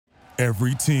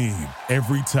Every team,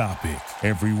 every topic,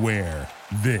 everywhere.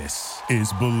 This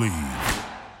is Believe.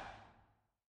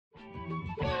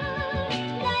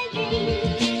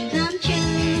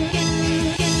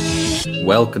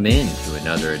 Welcome in to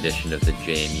another edition of the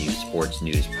JMU Sports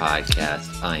News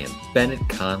Podcast. I am Bennett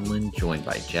Conlon, joined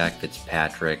by Jack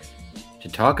Fitzpatrick, to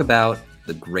talk about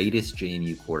the greatest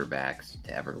JMU quarterbacks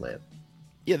to ever live.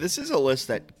 Yeah, this is a list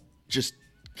that just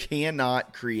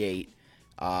cannot create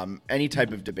any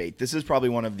type of debate. This is probably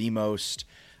one of the most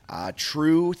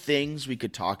true things we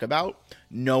could talk about.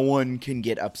 No one can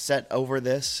get upset over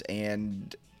this,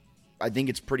 and I think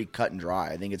it's pretty cut and dry.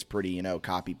 I think it's pretty,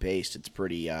 copy paste. It's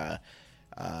pretty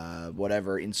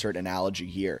whatever, insert analogy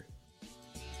here.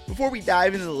 Before we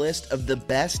dive into the list of the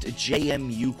best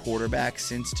JMU quarterbacks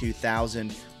since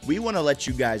 2000, we want to let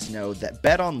you guys know that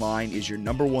BetOnline is your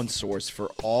number one source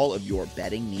for all of your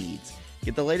betting needs.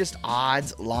 Get the latest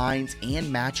odds, lines, and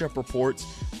matchup reports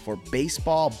for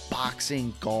baseball,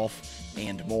 boxing, golf,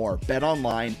 and more.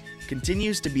 BetOnline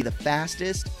continues to be the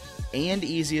fastest and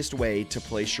easiest way to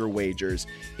place your wagers,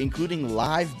 including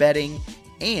live betting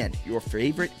and your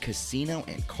favorite casino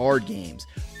and card games,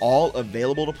 all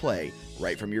available to play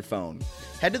right from your phone.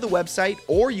 Head to the website,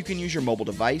 or you can use your mobile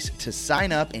device to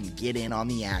sign up and get in on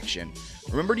the action.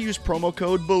 Remember to use promo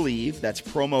code BELIEVE, that's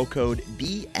promo code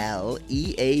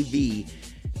BLEAV,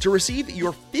 to receive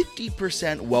your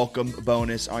 50% welcome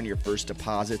bonus on your first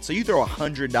deposit. So you throw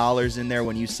 $100 in there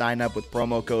when you sign up with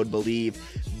promo code BELIEVE.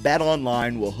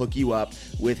 BetOnline will hook you up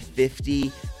with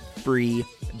 $50 free.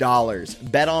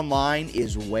 BetOnline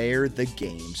is where the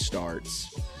game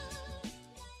starts.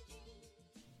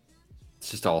 It's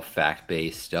just all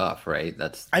fact-based stuff, right?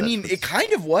 It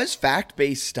kind of was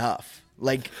fact-based stuff.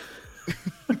 Like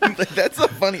that's so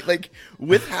funny. Like,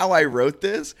 with how I wrote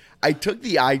this, I took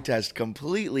the eye test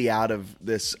completely out of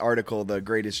this article, The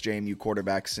Greatest JMU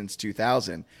Quarterbacks Since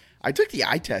 2000. I took the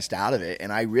eye test out of it,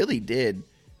 and I really did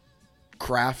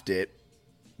craft it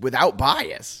without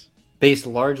bias. Based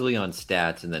largely on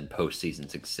stats and then postseason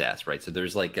success, right? So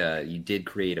there's you did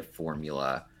create a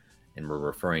formula, and we're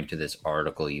referring to this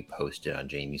article you posted on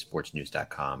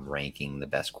JMUSportsNews.com ranking the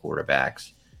best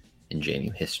quarterbacks in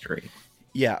JMU history.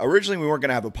 Yeah, originally we weren't going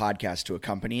to have a podcast to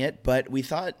accompany it, but we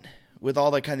thought with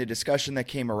all the kind of discussion that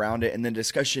came around it and the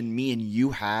discussion me and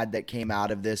you had that came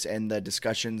out of this and the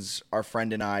discussions our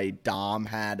friend and I, Dom,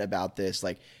 had about this,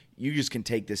 you just can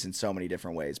take this in so many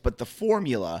different ways. But the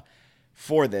formula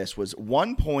for this was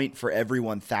 1 point for every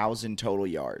 1,000 total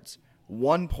yards,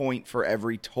 1 point for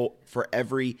every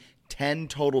 10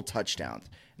 total touchdowns.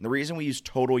 And the reason we use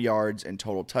total yards and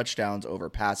total touchdowns over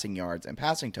passing yards and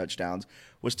passing touchdowns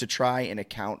was to try and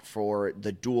account for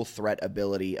the dual threat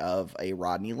ability of a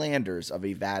Rodney Landers, of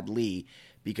a Vad Lee,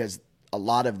 because a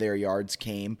lot of their yards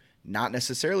came not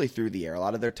necessarily through the air. A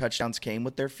lot of their touchdowns came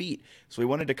with their feet. So we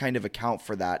wanted to kind of account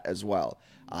for that as well.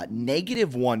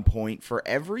 Negative 1 point for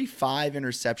every 5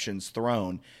 interceptions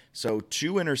thrown. So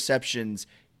 2 interceptions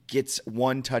gets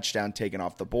 1 touchdown taken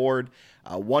off the board.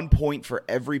 1 point for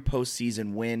every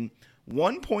postseason win.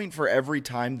 1 point for every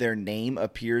time their name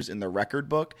appears in the record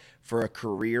book for a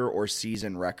career or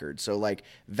season record. So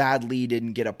Vad Lee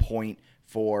didn't get a point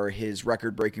for his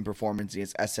record-breaking performance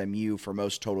against SMU for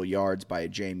most total yards by a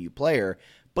JMU player,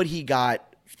 but he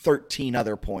got 13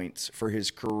 other points for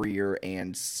his career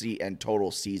and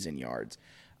total season yards,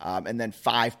 and then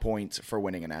 5 points for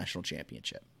winning a national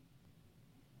championship.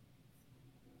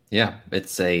 Yeah,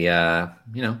 it's we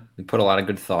put a lot of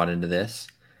good thought into this,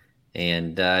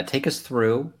 and take us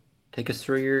through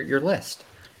your list.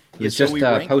 It's just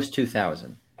post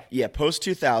 2000. Yeah, post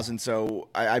 2000. So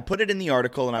I put it in the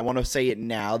article, and I want to say it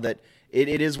now that it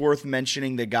is worth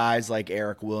mentioning the guys like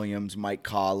Eric Williams, Mike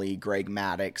Colley, Greg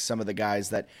Maddox, some of the guys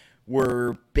that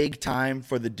were big time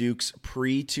for the Dukes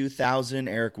pre-2000.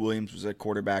 Eric Williams was a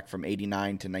quarterback from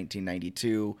 89 to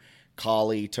 1992.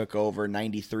 Colley took over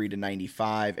 93 to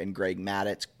 95, and Greg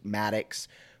Maddox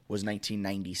was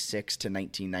 1996 to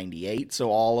 1998. So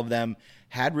all of them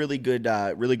had really good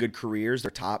careers.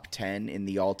 They're top 10 in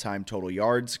the all-time total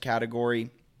yards category.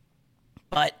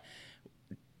 But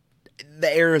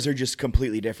the eras are just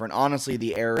completely different. Honestly,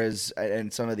 the eras,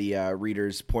 and some of the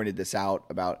readers pointed this out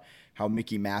about how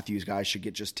Mickey Matthews guys should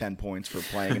get just 10 points for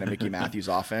playing in a Mickey Matthews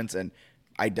offense, and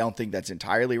I don't think that's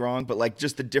entirely wrong, but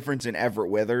just the difference in Everett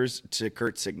Withers to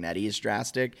Curt Cignetti is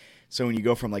drastic. So when you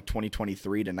go from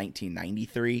 2023 to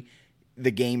 1993, the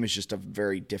game is just a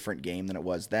very different game than it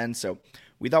was then. So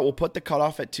we thought we'll put the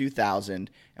cutoff at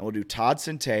 2000, and we'll do Todd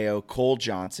Centeio, Cole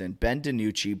Johnson, Ben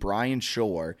DiNucci, Brian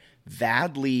Shore,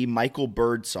 Vad Lee, Michael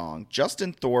Birdsong,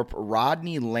 Justin Thorpe,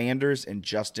 Rodney Landers, and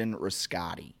Justin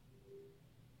Riscotti.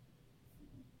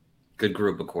 Good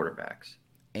group of quarterbacks.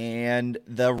 And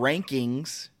the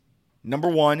rankings, number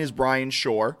 1 is Brian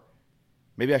Shore.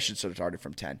 Maybe I should sort of start it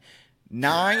from 10.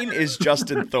 9 is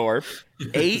Justin Thorpe.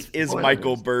 8 is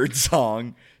Michael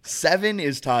Birdsong. 7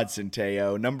 is Todd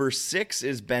Centeio. Number 6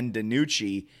 is Ben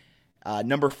DiNucci.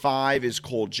 Number 5 is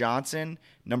Cole Johnson.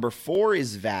 Number 4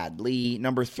 is Vad Lee.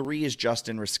 Number 3 is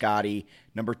Justin Riscotti.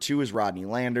 Number 2 is Rodney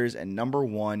Landers. And number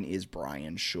 1 is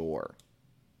Brian Shore.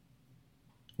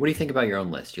 What do you think about your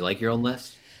own list? You like your own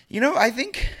list? I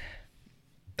think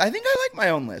I like my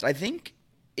own list. I think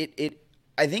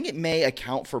it may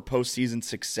account for postseason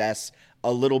success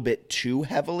a little bit too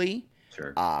heavily.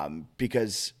 Sure.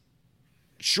 Because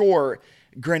Shore,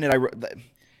 granted,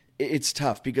 it's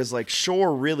tough because like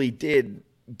Shore really did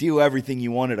do everything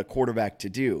you wanted a quarterback to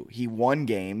do. He won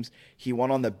games, he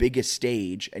won on the biggest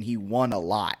stage, and he won a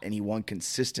lot, and he won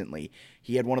consistently.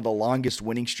 He had one of the longest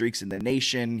winning streaks in the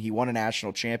nation. He won a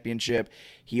national championship.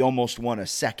 He almost won a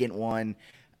second one.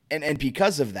 And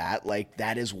because of that, like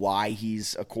that is why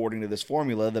he's, according to this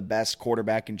formula, the best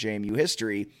quarterback in JMU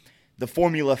history. The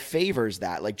formula favors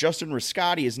that. Like Justin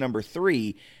Riscotti is number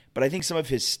 3, but I think some of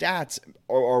his stats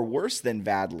are worse than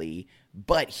Vad Lee,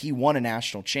 but he won a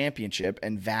national championship,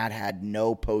 and Vad had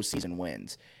no postseason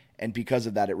wins. And because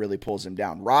of that, it really pulls him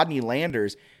down. Rodney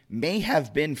Landers may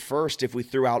have been first if we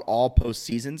threw out all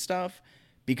postseason stuff,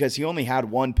 because he only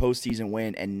had one postseason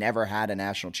win and never had a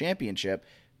national championship.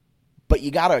 But you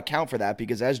got to account for that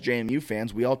because as JMU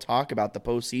fans, we all talk about the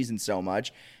postseason so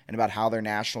much and about how they're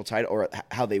national title or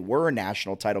how they were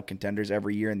national title contenders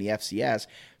every year in the FCS.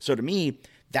 So to me,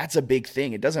 that's a big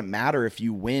thing. It doesn't matter if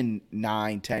you win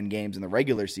 9, 10 games in the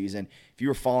regular season. If you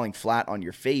were falling flat on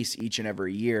your face each and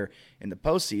every year in the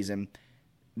postseason,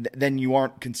 then you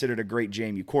aren't considered a great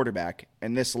JMU quarterback.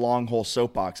 And this long hole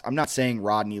soapbox, I'm not saying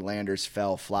Rodney Landers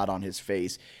fell flat on his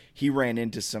face. He ran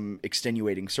into some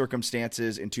extenuating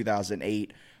circumstances in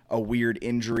 2008. A weird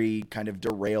injury kind of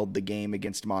derailed the game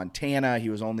against Montana. He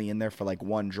was only in there for like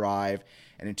one drive.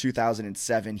 And in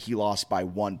 2007, he lost by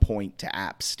 1 point to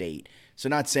App State. So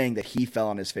not saying that he fell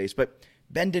on his face, but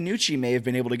Ben DiNucci may have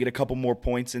been able to get a couple more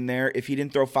points in there if he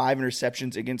didn't throw 5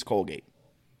 interceptions against Colgate.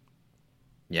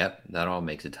 Yep, that all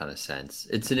makes a ton of sense.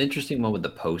 It's an interesting one with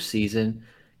the postseason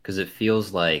because it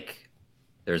feels like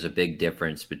there's a big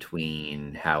difference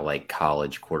between how like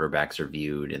college quarterbacks are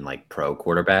viewed and like pro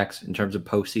quarterbacks in terms of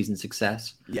postseason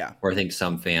success. Yeah. Where I think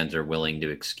some fans are willing to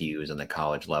excuse on the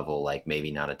college level, like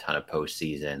maybe not a ton of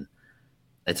postseason.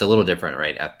 It's a little different,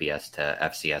 right? FBS to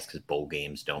FCS because bowl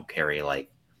games don't carry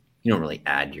like, you don't really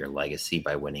add to your legacy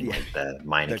by winning like the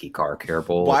Meineke Car Care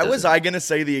Bowl. Why was I going to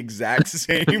say the exact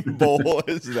same bowl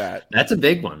as that? That's a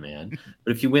big one, man.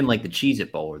 But if you win like the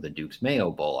Cheez-It Bowl or the Duke's Mayo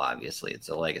Bowl, obviously it's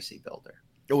a legacy builder.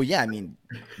 Oh, yeah. I mean,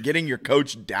 getting your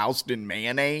coach doused in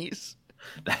mayonnaise.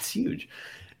 That's huge.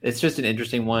 It's just an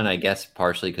interesting one, I guess,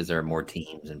 partially because there are more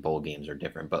teams and bowl games are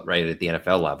different. But right at the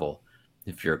NFL level,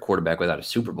 if you're a quarterback without a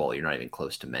Super Bowl, you're not even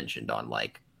close to mentioned on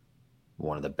like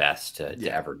one of the best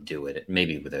to ever do it.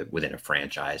 Maybe within a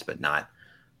franchise, but not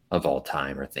of all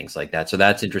time or things like that. So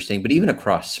that's interesting. But even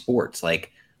across sports,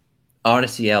 like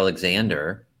Odyssey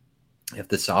Alexander, if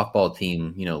the softball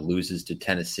team, loses to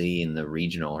Tennessee in the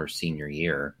regional her senior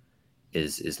year,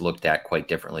 is looked at quite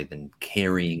differently than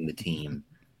carrying the team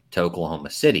to Oklahoma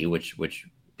City, which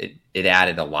it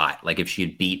added a lot. Like if she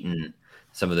had beaten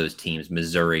some of those teams,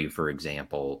 Missouri, for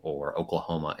example, or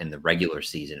Oklahoma in the regular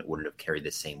season, it wouldn't have carried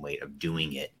the same weight of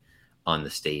doing it on the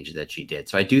stage that she did.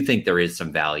 So I do think there is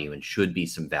some value and should be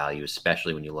some value,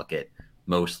 especially when you look at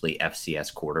mostly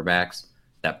FCS quarterbacks,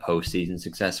 that postseason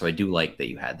success. So I do like that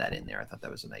you had that in there. I thought that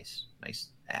was a nice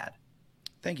add.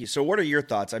 Thank you. So what are your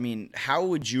thoughts? I mean, how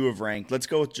would you have ranked? Let's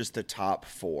go with just the top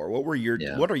 4. What are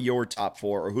your top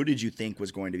 4, or who did you think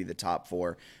was going to be the top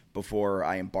 4 before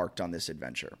I embarked on this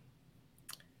adventure?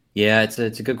 Yeah, it's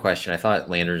a good question. I thought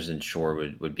Landers and Shore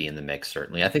would be in the mix,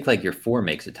 certainly. I think like your 4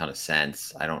 makes a ton of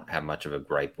sense. I don't have much of a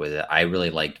gripe with it. I really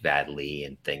liked Vad Lee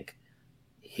and think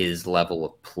his level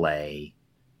of play,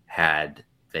 had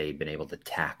they been able to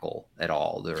tackle at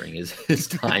all during his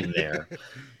time there,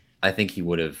 I think he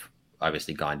would have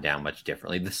obviously gone down much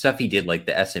differently. The stuff he did, like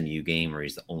the SMU game where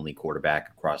he's the only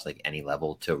quarterback across like any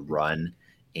level to run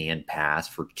and pass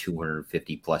for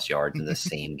 250 plus yards in the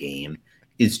same game,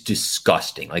 is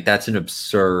disgusting. Like that's an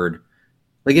absurd.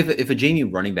 Like if a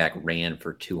JMU running back ran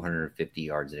for 250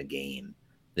 yards in a game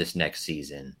this next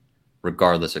season,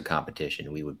 regardless of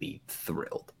competition, we would be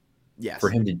thrilled. Yes.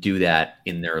 For him to do that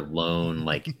in their lone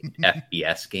like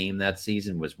FBS game that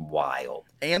season was wild.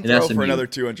 And throw for another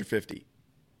 250.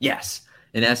 Yes.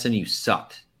 And SMU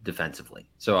sucked defensively.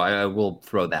 So I will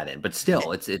throw that in. But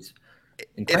still, it's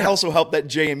It also helped that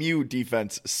JMU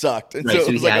defense sucked. And right, so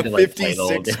it was like a like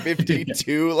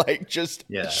 56-52, like just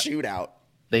shootout.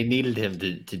 They needed him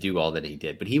to do all that he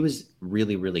did, but he was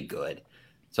really, really good.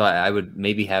 So I would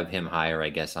maybe have him higher, I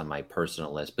guess, on my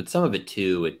personal list. But some of it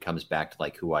too, it comes back to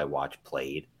like who I watch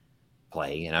play.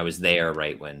 And I was there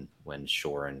right when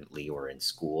Shore and Lee were in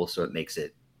school. So it makes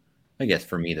it, I guess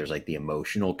for me, there's like the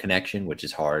emotional connection, which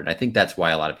is hard. And I think that's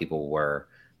why a lot of people were,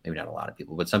 maybe not a lot of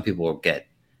people, but some people will get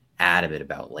adamant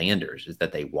about Landers, is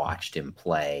that they watched him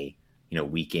play,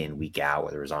 week in, week out,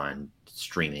 whether it was on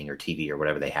streaming or TV or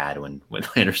whatever they had when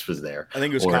Landers was there. I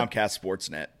think it was Comcast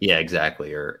Sportsnet. Yeah,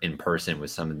 exactly. Or in person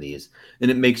with some of these.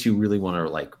 And it makes you really want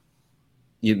to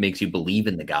it makes you believe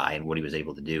in the guy and what he was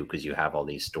able to do, because you have all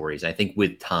these stories. I think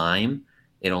with time,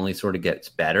 it only sort of gets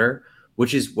better,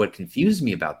 which is what confused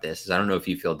me about this. Is I don't know if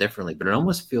you feel differently, but it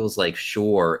almost feels like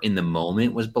Shore in the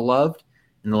moment was beloved.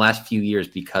 In the last few years,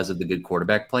 because of the good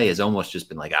quarterback play, has almost just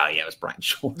been like, oh yeah, it was Brian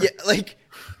Shore. Yeah, like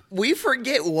we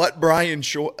forget what Brian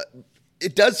Shore.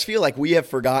 It does feel like we have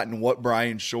forgotten what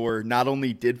Brian Shore not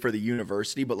only did for the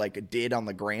university, but like did on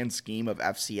the grand scheme of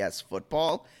FCS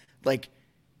football. Like,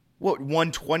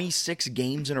 won 26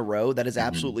 games in a row? That is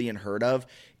absolutely unheard of.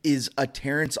 Is a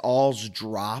Terrence All's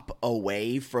drop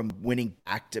away from winning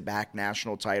back-to-back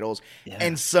national titles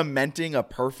and cementing a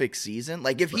perfect season?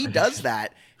 Like, if he does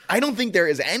that, I don't think there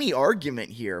is any argument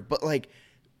here. But, like,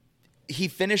 he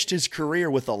finished his career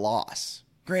with a loss.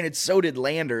 Granted, so did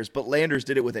Landers, but Landers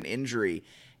did it with an injury.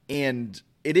 And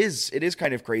it is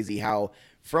kind of crazy how,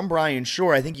 from Brian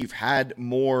Shore, I think you've had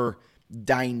more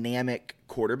dynamic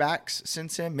quarterbacks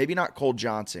since him. Maybe not Cole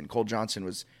Johnson. Cole Johnson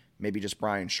was maybe just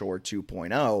Brian Shore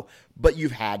 2.0, but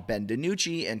you've had Ben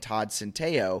DiNucci and Todd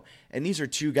Centeio, and these are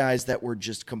two guys that were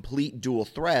just complete dual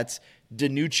threats.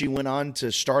 DiNucci went on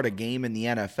to start a game in the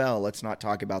NFL. Let's not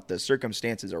talk about the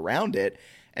circumstances around it.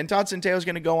 And Todd Centeio is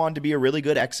going to go on to be a really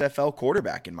good XFL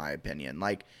quarterback, in my opinion.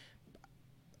 Like,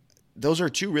 those are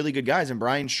two really good guys, and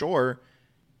Brian Shore,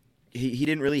 he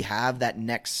didn't really have that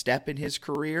next step in his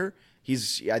career.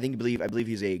 I believe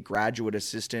he's a graduate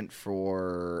assistant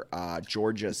for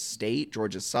Georgia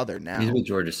Southern now. He's with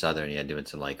Georgia Southern, doing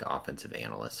some like offensive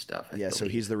analyst stuff. I believe. So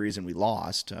he's the reason we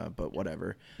lost, but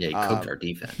whatever. Yeah, he coached our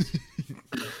defense.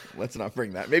 Let's not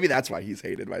bring that. Maybe that's why he's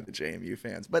hated by the JMU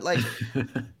fans. But like,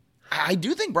 I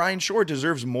do think Brian Shore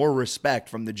deserves more respect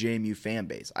from the JMU fan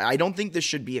base. I don't think this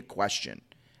should be a question.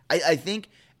 I think,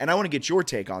 and I want to get your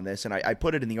take on this, and I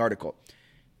put it in the article.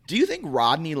 Do you think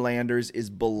Rodney Landers is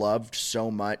beloved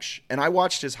so much? And I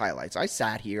watched his highlights. I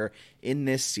sat here in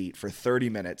this seat for 30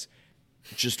 minutes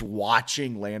just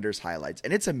watching Landers' highlights,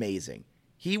 and it's amazing.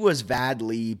 He was Vad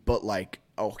Lee, but like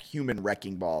a human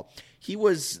wrecking ball. He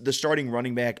was the starting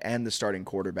running back and the starting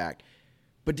quarterback.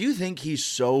 But do you think he's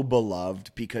so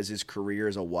beloved because his career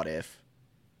is a what if?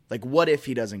 Like, what if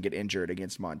he doesn't get injured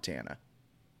against Montana?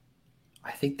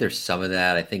 I think there's some of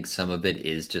that. I think some of it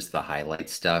is just the highlight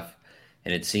stuff.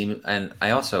 And it seemed, and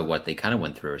I also, they kind of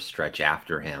went through a stretch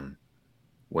after him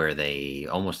where they,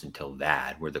 almost until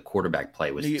that, where the quarterback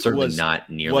play was certainly not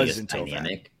nearly as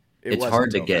dynamic. It's hard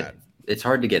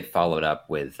to get followed up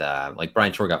with, like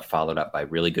Brian Shore got followed up by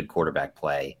really good quarterback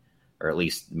play, or at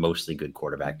least mostly good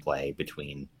quarterback play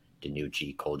between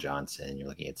DiNucci, Cole Johnson, you're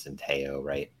looking at Centeio,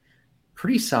 right?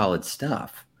 Pretty solid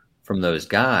stuff from those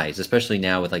guys, especially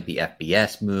now with like the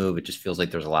FBS move. It just feels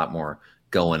like there's a lot more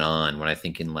going on. When I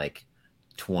think in like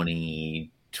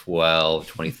 2012,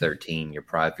 2013, if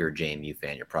you're a JMU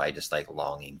fan, you're probably just like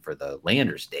longing for the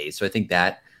Landers days. So I think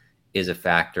that is a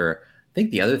factor. I think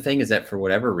the other thing is that for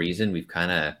whatever reason, we've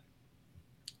kind of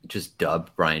just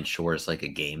dubbed Brian Shore as like a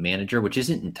game manager, which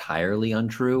isn't entirely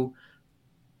untrue,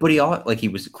 but he's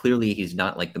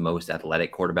not like the most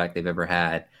athletic quarterback they've ever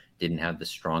had, didn't have the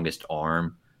strongest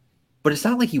arm, but it's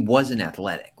not like he wasn't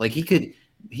athletic. Like he could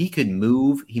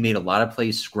move. He made a lot of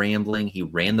plays scrambling. He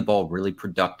ran the ball really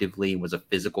productively, was a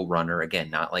physical runner. Again,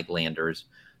 not like Landers,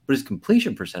 but his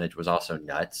completion percentage was also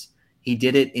nuts. He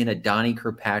did it in a Donnie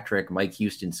Kirkpatrick, Mike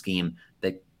Houston scheme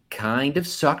that kind of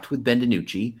sucked with Ben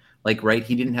DiNucci. Like, right,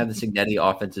 he didn't have the Signetti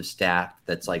offensive staff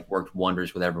that's like worked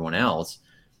wonders with everyone else.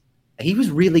 He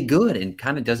was really good and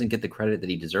kind of doesn't get the credit that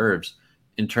he deserves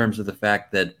in terms of the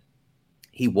fact that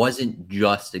he wasn't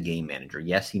just a game manager.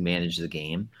 Yes, he managed the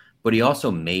game, but he also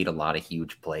made a lot of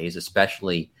huge plays,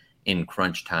 especially in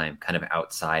crunch time, kind of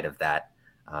outside of that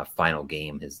final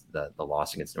game, the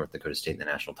loss against North Dakota State in the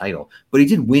national title. But he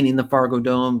did win in the Fargo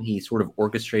Dome. He sort of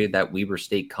orchestrated that Weber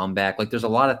State comeback. Like, there's a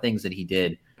lot of things that he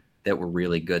did that were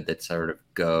really good that sort of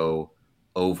go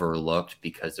overlooked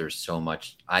because there's so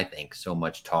much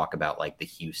talk about like the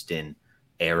Houston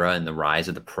era and the rise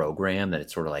of the program that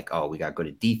it's sort of like, oh, we got good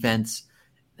at defense.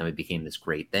 Then it became this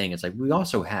great thing. It's like we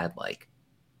also had like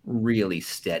really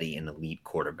steady and elite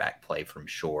quarterback play from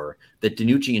Shore that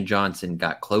DiNucci and Johnson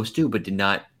got close to, but did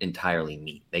not entirely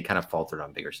meet. They kind of faltered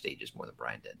on bigger stages more than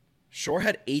Brian did. Shore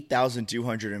had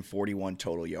 8,241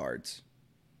 total yards.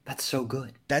 That's so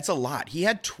good. That's a lot. He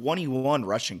had 21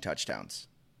 rushing touchdowns.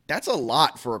 That's a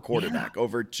lot for a quarterback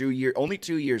over 2 years, only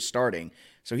 2 years starting.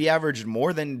 So he averaged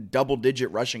more than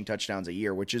double-digit rushing touchdowns a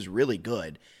year, which is really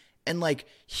good. And, like,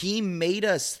 he made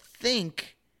us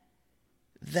think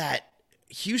that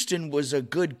Houston was a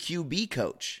good QB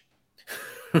coach.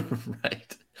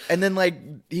 Right. And then, like,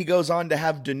 he goes on to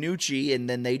have DiNucci, and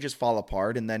then they just fall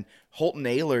apart. And then Holton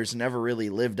Ahlers never really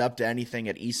lived up to anything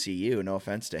at ECU. No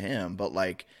offense to him. But,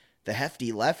 like, the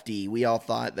hefty lefty, we all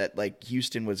thought that, like,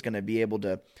 Houston was going to be able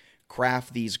to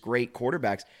craft these great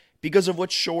quarterbacks because of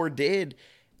what Shore did.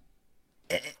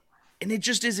 And it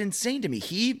just is insane to me.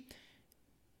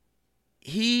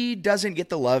 He doesn't get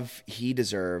the love he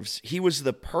deserves. He was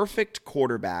the perfect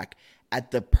quarterback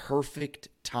at the perfect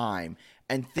time.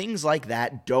 And things like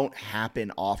that don't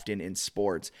happen often in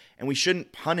sports. And we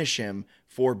shouldn't punish him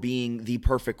for being the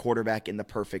perfect quarterback in the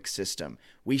perfect system.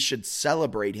 We should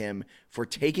celebrate him for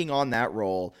taking on that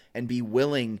role and be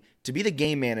willing to be the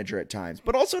game manager at times,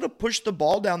 but also to push the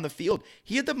ball down the field.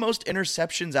 He had the most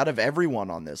interceptions out of everyone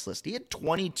on this list. He had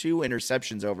 22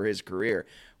 interceptions over his career,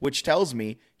 which tells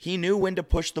me he knew when to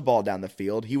push the ball down the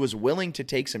field. He was willing to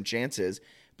take some chances.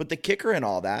 But the kicker and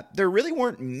all that, there really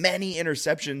weren't many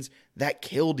interceptions that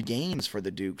killed games for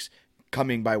the Dukes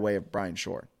coming by way of Brian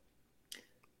Shore.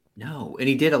 No, and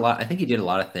he did a lot. I think he did a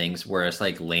lot of things where it's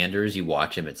like Landers, you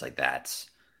watch him, it's like that's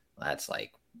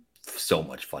like so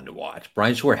much fun to watch.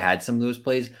 Brian Shore had some of those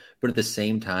plays, but at the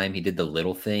same time, he did the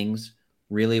little things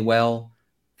really well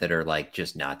that are like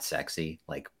just not sexy,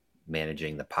 like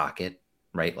managing the pocket.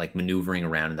 Right? Like maneuvering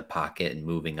around in the pocket and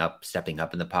moving up, stepping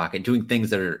up in the pocket, doing things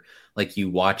that are like you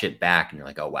watch it back and you're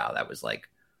like, oh, wow, that was like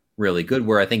really good.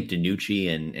 Where I think DiNucci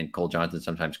and Cole Johnson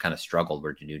sometimes kind of struggled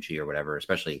where DiNucci or whatever,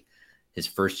 especially his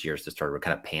first years to start, would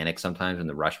kind of panic sometimes when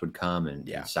the rush would come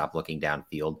and stop looking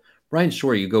downfield. Brian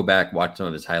Shore, you go back, watch some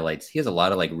of his highlights. He has a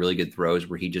lot of like really good throws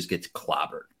where he just gets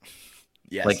clobbered.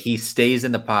 Yes. Like he stays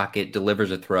in the pocket,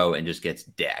 delivers a throw and just gets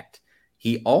decked.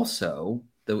 He also,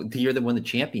 the year that won the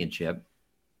championship,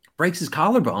 breaks his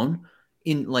collarbone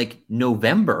in like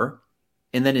November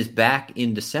and then is back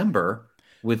in December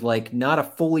with like not a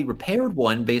fully repaired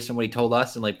one based on what he told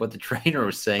us and like what the trainer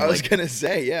was saying. I was going to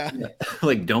say, yeah.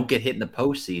 Like don't get hit in the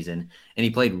postseason. And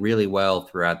he played really well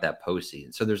throughout that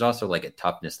postseason. So there's also like a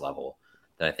toughness level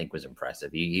that I think was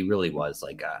impressive. He really was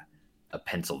like a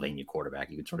Pennsylvania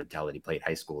quarterback. You could sort of tell that he played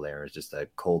high school there. It's just a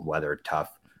cold weather,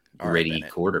 tough, gritty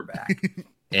quarterback.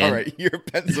 And all right, your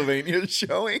Pennsylvania is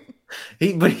showing.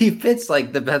 But he fits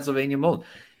like the Pennsylvania mold,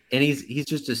 and he's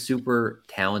just a super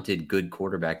talented, good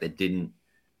quarterback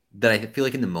that I feel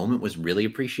like in the moment was really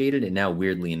appreciated, and now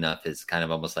weirdly enough has kind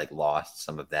of almost like lost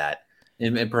some of that.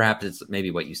 And perhaps it's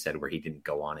maybe what you said where he didn't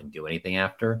go on and do anything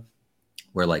after,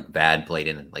 where like Vad played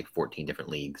in like 14 different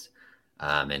leagues,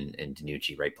 and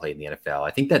DiNucci played in the NFL.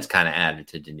 I think that's kind of added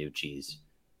to DiNucci's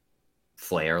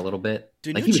flair a little bit.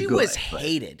 DiNucci was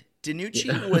hated.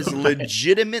 DiNucci was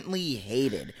legitimately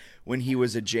hated when he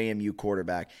was a JMU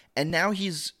quarterback. And now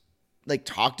he's like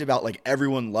talked about like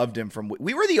everyone loved him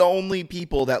we were the only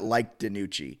people that liked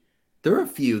DiNucci. There are a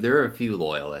few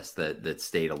loyalists that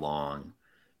stayed along,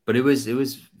 but it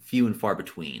was few and far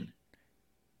between.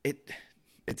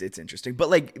 It's interesting. But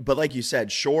like you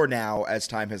said, Shore now as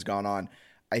time has gone on,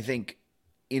 I think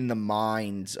in the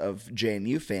minds of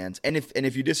JMU fans, and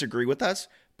if you disagree with us,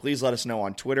 please let us know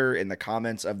on Twitter, in the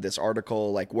comments of this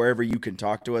article, like wherever you can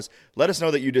talk to us. Let us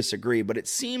know that you disagree. But it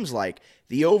seems like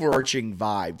the overarching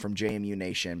vibe from JMU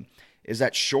Nation is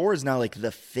that Shore is now like the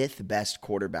 5th best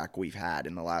quarterback we've had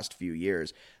in the last few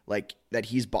years. Like that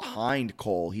he's behind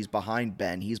Cole, he's behind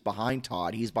Ben, he's behind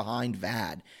Todd, he's behind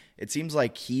Vad. It seems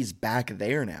like he's back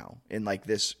there now in like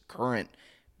this current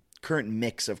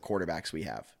mix of quarterbacks we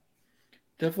have.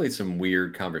 Definitely some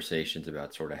weird conversations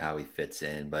about sort of how he fits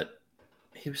in, but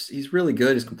he's really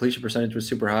good. His completion percentage was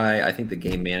super high. I think the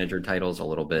game manager title is a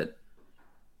little bit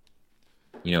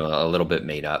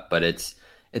made up, but it's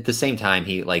at the same time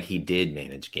he did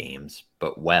manage games,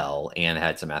 but well, and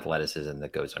had some athleticism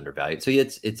that goes undervalued. So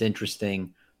it's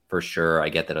interesting for sure. I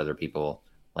get that other people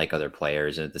like other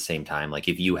players, and at the same time, like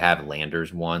if you have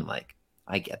Landers one, like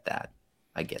I get that.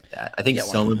 I think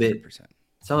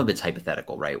some of it's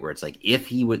hypothetical, right? Where it's like if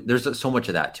he would, there's so much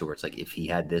of that too, where it's like if he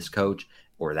had this coach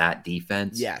or that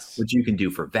defense, yes, which you can do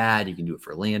for Vad, you can do it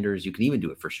for Landers, you can even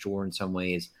do it for Shore in some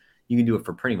ways. You can do it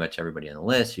for pretty much everybody on the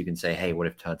list. You can say, hey, what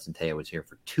if Hudson Teo was here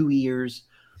for 2 years?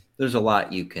 there's a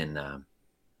lot you can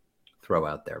throw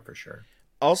out there for sure.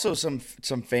 Also, some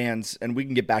fans, and we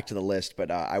can get back to the list, but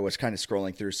I was kind of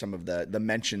scrolling through some of the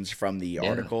mentions from the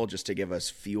article just to give us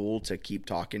fuel to keep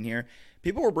talking here.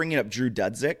 People were bringing up Drew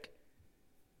Dudzik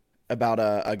about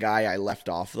a guy I left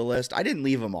off the list. I didn't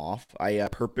leave him off. I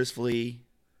purposefully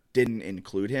didn't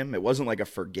include him. It wasn't like a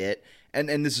forget.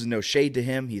 And this is no shade to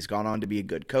him. He's gone on to be a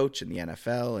good coach in the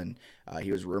NFL, and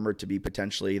he was rumored to be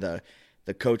potentially the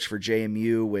coach for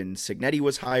JMU when Cignetti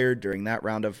was hired during that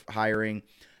round of hiring.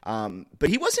 But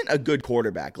he wasn't a good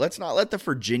quarterback. Let's not let the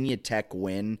Virginia Tech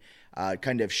win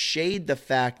kind of shade the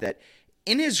fact that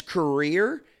in his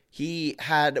career, he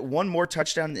had one more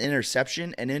touchdown than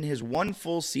interception, and in his one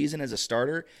full season as a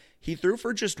starter, he threw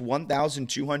for just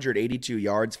 1,282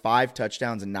 yards, 5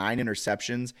 touchdowns, and 9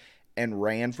 interceptions, and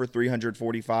ran for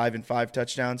 345 and 5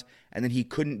 touchdowns. And then he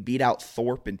couldn't beat out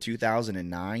Thorpe in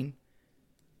 2009,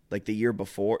 like the year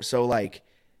before. So, like,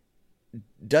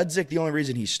 Dudzik, the only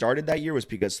reason he started that year was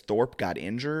because Thorpe got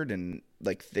injured and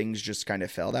like things just kind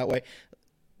of fell that way.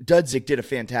 Dudzik did a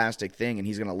fantastic thing, and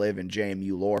he's going to live in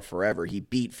JMU lore forever. He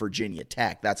beat Virginia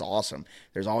Tech. That's awesome.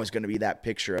 There's always going to be that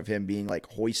picture of him being like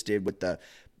hoisted with the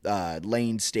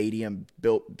Lane Stadium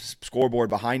built scoreboard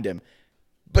behind him.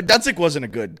 But Dudzik wasn't a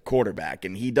good quarterback,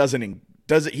 and he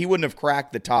wouldn't have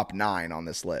cracked the top 9 on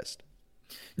this list.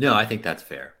 No, I think that's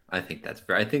fair. I think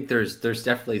there's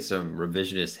definitely some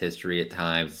revisionist history at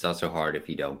times. It's also hard if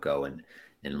you don't go and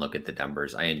look at the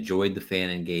numbers. I enjoyed the fan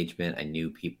engagement. I knew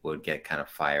people would get kind of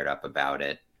fired up about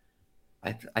it.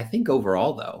 I think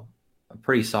overall, though, a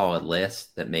pretty solid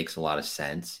list that makes a lot of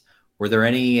sense. Were there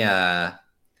any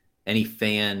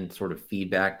fan sort of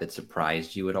feedback that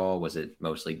surprised you at all? Was it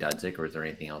mostly Dudzik, or was there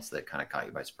anything else that kind of caught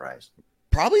you by surprise?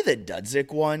 Probably the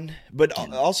Dudzik one, but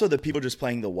also the people just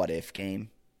playing the what if game.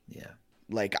 Yeah.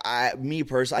 Like, me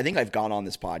personally, I think I've gone on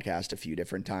this podcast a few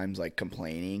different times, like,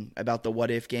 complaining about the what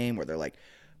if game, where they're like,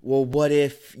 well, what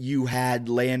if you had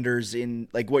Landers in,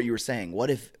 like what you were saying, what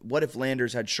if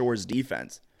Landers had Shore's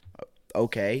defense?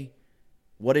 Okay.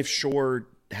 What if Shore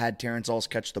had Terrence Alls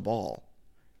catch the ball?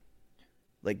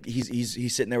 Like,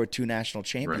 he's sitting there with 2 national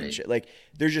championships. Right. Like,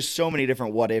 there's just so many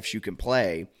different what ifs you can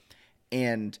play.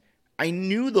 And I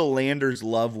knew the Landers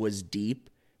love was deep,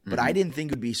 but I didn't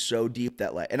think it would be so deep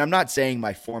that, like, and I'm not saying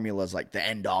my formula is like the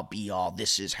end all be all.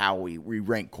 This is how we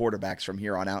rank quarterbacks from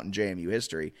here on out in JMU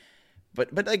history.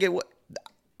 But like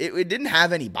it didn't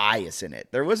have any bias in it.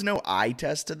 There was no eye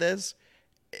test to this.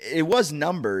 It was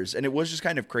numbers, and it was just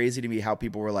kind of crazy to me how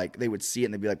people were like, they would see it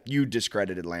and they'd be like, you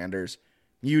discredited Landers.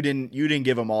 You didn't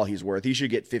give him all he's worth. He should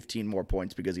get 15 more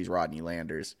points because he's Rodney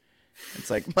Landers.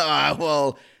 It's like,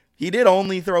 well, he did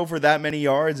only throw for that many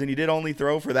yards, and he did only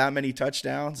throw for that many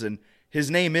touchdowns, and his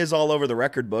name is all over the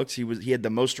record books. He had the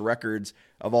most records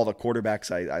of all the quarterbacks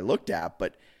I looked at,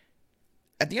 but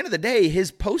at the end of the day,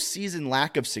 his postseason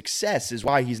lack of success is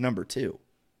why he's number 2.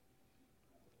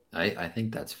 I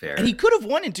think that's fair. And he could have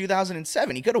won in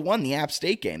 2007. He could have won the App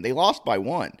State game. They lost by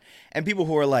 1. And people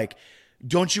who are like,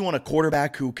 don't you want a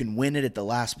quarterback who can win it at the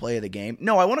last play of the game?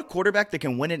 No, I want a quarterback that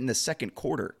can win it in the second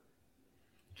quarter.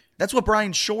 That's what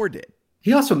Brian Shore did.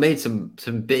 He also made some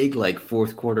big, like,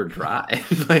 fourth quarter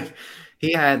drives. Like,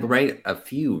 he had a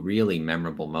few really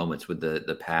memorable moments with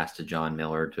the pass to John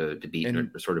Miller to beat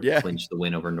and sort of clinch the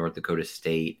win over North Dakota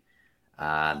State.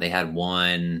 They had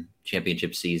one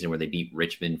championship season where they beat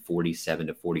Richmond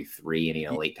 47-43, and he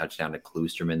had a late touchdown to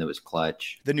Kloosterman that was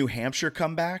clutch. The New Hampshire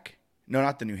comeback? No,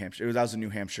 not the New Hampshire. That was the New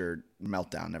Hampshire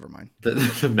meltdown. Never mind. The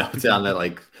meltdown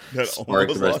that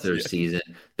sparked the rest of their season.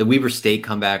 The Weber State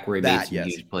comeback where he made some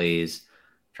huge plays.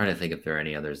 I'm trying to think if there are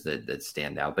any others that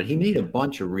stand out. But he made a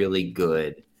bunch of really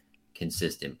good,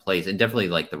 consistent plays. And definitely,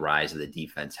 like, the rise of the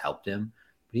defense helped him.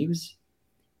 But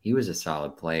he was a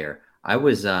solid player. I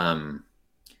was a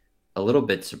little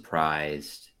bit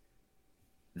surprised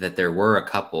that there were a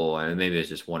couple, and maybe it was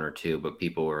just 1 or 2, but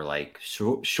people were like,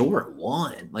 Shore at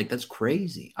 1. Like, that's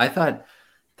crazy. I thought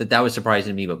that was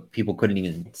surprising to me, but people couldn't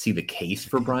even see the case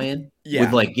for Brian.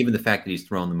 With, like, given the fact that he's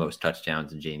thrown the most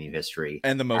touchdowns in JMU history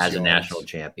and the most as a national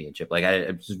championship. Like,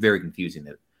 it was very confusing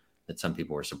that some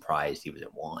people were surprised he was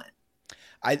at 1.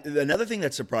 Another thing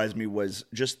that surprised me was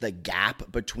just the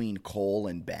gap between Cole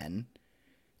and Ben,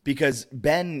 because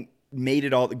Ben made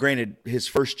it all. Granted, his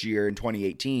first year in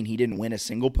 2018, he didn't win a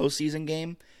single postseason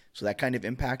game, so that kind of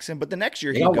impacts him. But the next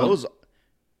year, he goes.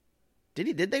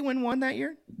 Did they win 1 that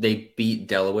year? They beat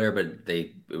Delaware, but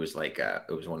it was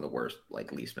one of the worst,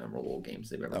 like, least memorable games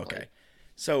they've ever played.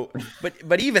 So,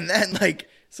 but even then, like,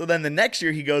 so then the next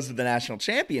year he goes to the national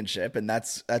championship, and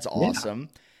that's awesome.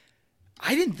 Yeah.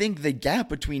 I didn't think the gap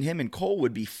between him and Cole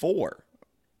would be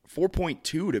 4.2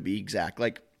 to be exact.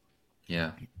 Like,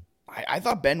 Yeah. I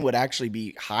thought Ben would actually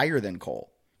be higher than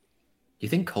Cole. You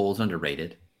think Cole's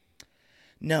underrated?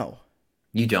 No,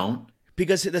 You don't?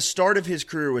 because the start of his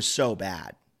career was so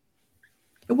bad.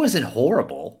 It wasn't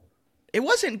horrible. It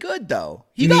wasn't good though.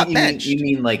 He got benched. You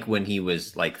mean like when he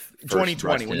was like first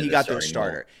 2020 when he got the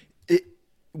starter. Role?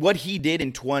 What he did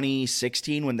in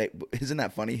 2016 when isn't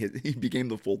that funny? He became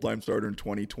the full-time starter in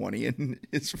 2020 and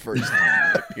his first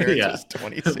appearance was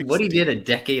 2016. What he did a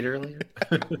decade earlier.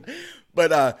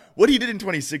 But what he did in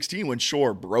 2016 when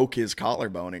Shore broke his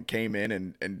collarbone and came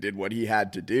in and did what he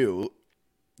had to do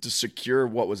to secure,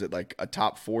 what was it, like a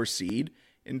top 4 seed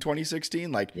in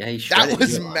 2016? Like, yeah, that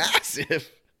was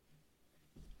massive.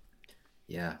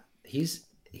 Yeah. He's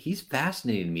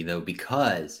fascinating to me, though,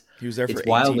 because he was there for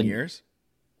 18 years.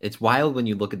 It's wild when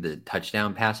you look at the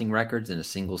touchdown passing records in a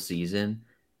single season,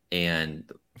 and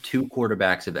 2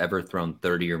 quarterbacks have ever thrown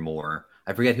 30 or more.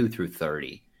 I forget who threw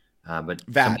 30, but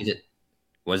Vad.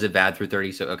 Was it Vad through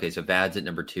 30? So Vad's at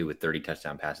number 2 with 30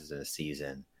 touchdown passes in a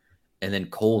season. And then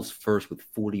Cole's first with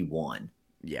 41.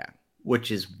 Yeah.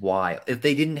 Which is wild. If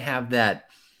they didn't have that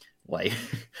like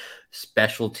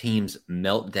special teams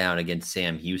meltdown against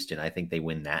Sam Houston, I think they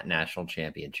win that national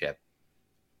championship,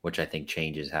 which I think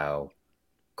changes how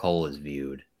Cole is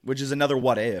viewed. Which is another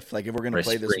what if. Like, if we're going to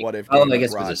play this what if game. Oh, I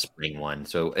guess it was a spring one,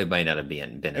 so it might not have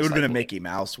been it would have been a Mickey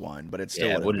Mouse one, but it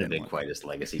still wouldn't have been quite as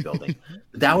legacy building.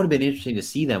 But that would have been interesting to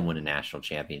see them win a national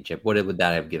championship. What would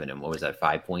that have given him? What was that,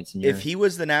 5 points in year? If he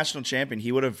was the national champion,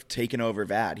 he would have taken over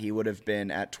Vad. He would have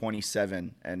been at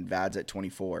 27 and Vad's at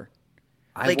 24.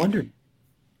 I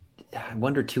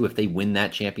wonder too, if they win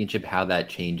that championship, how that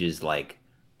changes like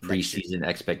preseason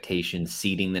expectations,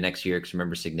 seeding the next year. Because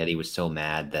remember, Cignetti was so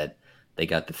mad that they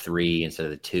got the 3 instead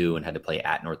of the 2 and had to play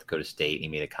at North Dakota State. He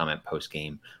made a comment post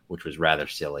game, which was rather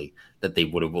silly, that they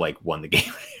would have like won the game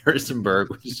at Harrisonburg,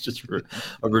 which is just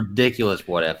a ridiculous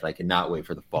what if. I cannot wait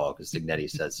for the fall because Cignetti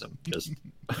says some just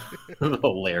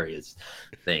hilarious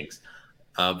things.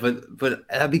 But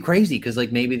that'd be crazy because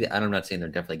like maybe I'm not saying they're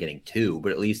definitely getting 2,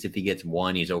 but at least if he gets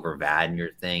 1, he's over Vad in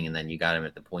your thing, and then you got him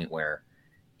at the point where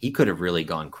he could have really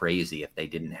gone crazy if they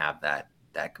didn't have that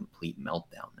complete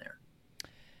meltdown there.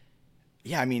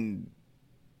 Yeah, I mean,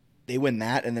 they win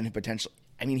that, and then potentially.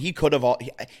 I mean, he could have all.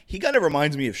 He kind of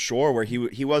reminds me of Shore, where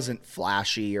he wasn't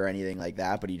flashy or anything like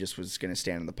that, but he just was going to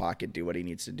stand in the pocket, do what he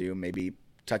needs to do, maybe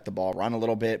tuck the ball, run a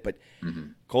little bit. But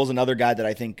Cole's another guy that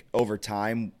I think over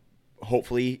time,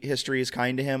 hopefully, history is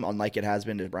kind to him, unlike it has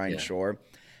been to Brian Shore.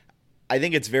 I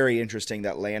think it's very interesting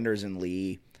that Landers and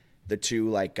Lee, the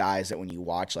two like guys that when you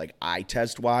watch like eye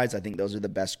test wise, I think those are the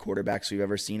best quarterbacks we've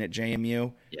ever seen at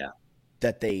JMU. Yeah,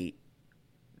 That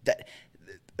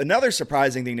another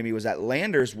surprising thing to me was that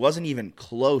Landers wasn't even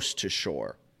close to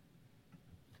Shore.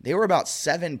 They were about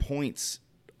 7 points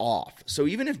off. So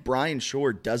even if Brian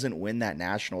Shore doesn't win that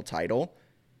national title,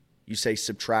 you say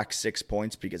subtract 6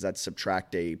 points because that's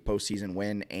subtract a postseason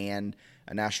win and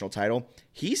a national title,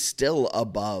 he's still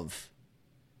above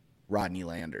Rodney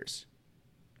Landers,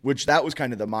 which that was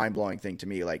kind of the mind-blowing thing to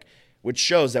me, like, which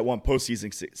shows that one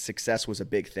postseason success was a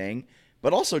big thing.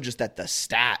 But also just that the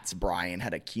stats Brian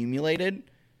had accumulated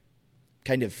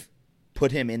kind of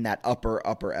put him in that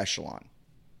upper echelon.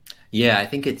 Yeah, I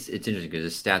think it's interesting because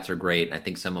his stats are great. And I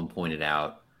think someone pointed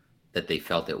out that they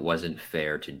felt it wasn't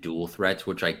fair to dual threats,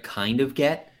 which I kind of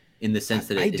get in the sense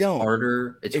that it's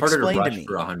harder to rush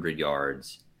for 100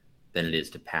 yards than it is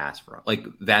to pass for. Like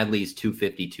Vadley's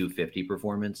 250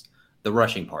 performance, the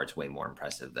rushing part's way more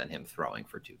impressive than him throwing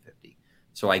for 250.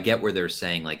 So I get where they're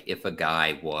saying, like, if a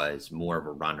guy was more of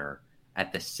a runner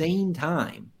at the same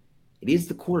time, it is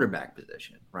the quarterback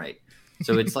position, right?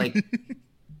 So it's like,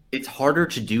 it's harder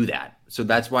to do that. So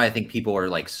that's why I think people are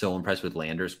like so impressed with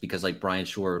Landers because like Brian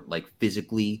Shore, like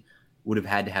physically would have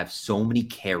had to have so many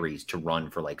carries to run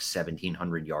for like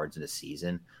 1,700 yards in a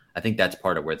season. I think that's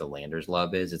part of where the Landers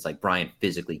love is. It's like Brian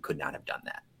physically could not have done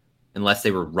that unless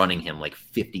they were running him like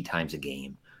 50 times a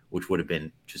game, which would have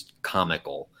been just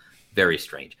comical. Very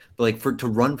strange. But like to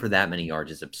run for that many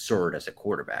yards is absurd as a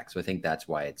quarterback. So I think that's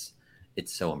why it's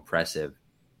so impressive.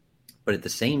 But at the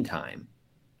same time,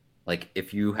 like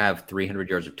if you have 300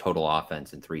 yards of total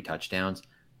offense and 3 touchdowns,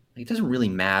 like, it doesn't really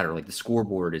matter. Like the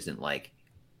scoreboard isn't like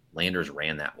Landers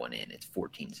ran that one in. It's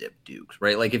 14-zip Dukes,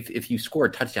 right? Like if you score a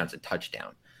touchdown, it's a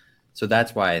touchdown. So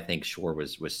that's why I think Shore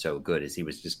was so good, is he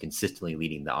was just consistently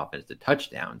leading the offense to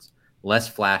touchdowns. Less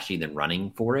flashy than running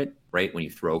for it, right? When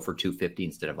you throw for 250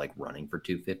 instead of like running for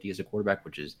 250 as a quarterback,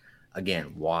 which is,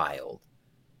 again, wild.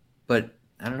 But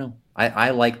I don't know. I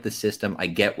like the system. I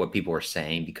get what people are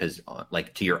saying because,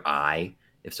 like, to your eye,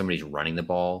 if somebody's running the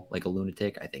ball like a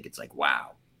lunatic, I think it's like,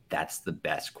 wow, that's the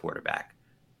best quarterback.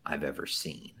 I've ever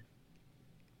seen.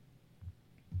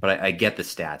 But I get the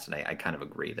stats, and I kind of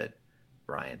agree that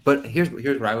Brian. But here's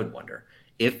what I would wonder: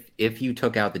 if you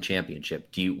took out the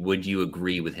championship, would you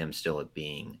agree with him still at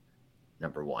being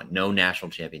number one? No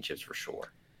national championships for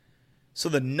sure. So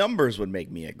the numbers would make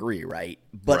me agree, right?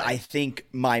 But Right. I think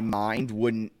my mind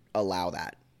wouldn't allow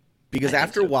that. Because I think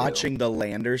after so, too. watching the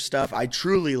Landers stuff, I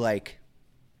truly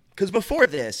because before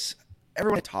this,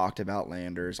 everyone talked about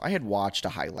Landers. I had watched a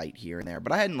highlight here and there,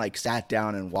 but I hadn't sat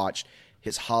down and watched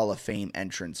his Hall of Fame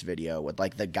entrance video with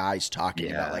the guys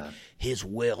talking about his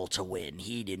will to win.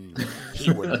 He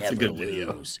would That's a never good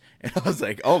video. lose. And I was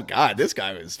like, oh God, this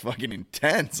guy was fucking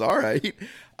intense. All right.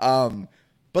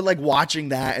 But watching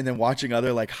that and then watching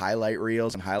other highlight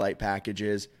reels and highlight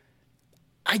packages,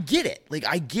 I get it.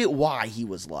 I get why he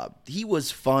was loved. He was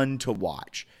fun to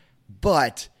watch.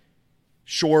 But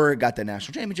Shore got the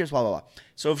national championships, blah, blah, blah.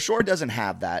 So if Shore doesn't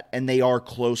have that and they are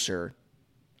closer,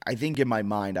 I think in my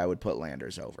mind I would put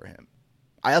Landers over him.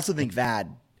 I also think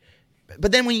Vad.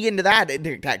 But then when you get into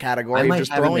that category, I might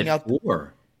just have him throwing at out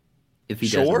 4 if he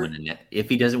Sure? if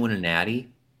he doesn't win a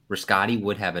natty. Riscotti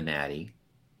would have a natty,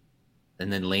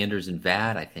 and then Landers and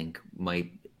Vad I think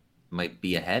might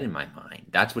be ahead in my mind.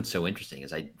 That's what's so interesting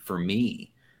is for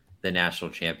me, the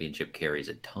national championship carries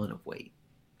a ton of weight.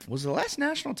 Was the last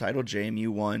national title JMU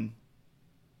won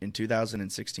in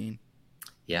 2016?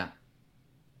 Yeah,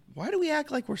 Why do we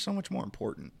act like we're so much more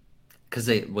important? because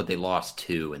they lost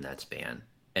 2 in that span,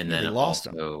 and Yeah, then they lost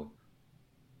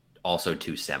also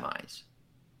 2 semis.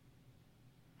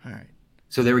 All right.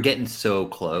 So they were getting so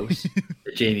close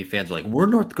that JMU fans were like, "We're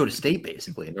North Dakota State,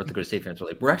 basically." And North Dakota State fans were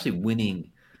like, "We're actually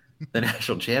winning the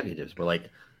national championships." We're like,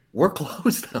 "We're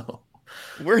close though.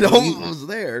 We're almost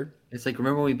there. It's like,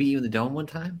 remember when we beat you in the dome one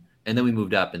time, and then we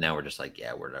moved up, and now we're just like,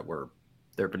 yeah,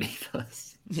 they're beneath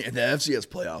us. Yeah, the FCS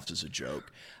playoffs is a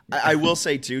joke. I will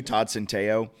say, too, Todd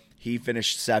Centeio, he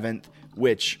finished 7th,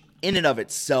 which in and of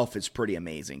itself is pretty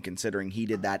amazing, considering he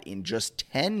did that in just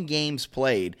 10 games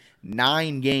played,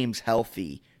 9 games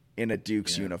healthy in a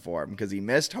Duke's uniform, because he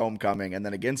missed homecoming, and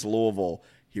then against Louisville,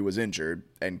 he was injured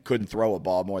and couldn't throw a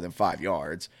ball more than 5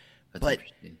 yards. That's But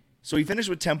interesting. so he finished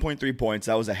with 10.3 points.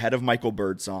 That was ahead of Michael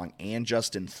Birdsong and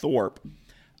Justin Thorpe.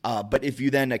 But if you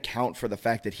then account for the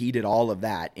fact that he did all of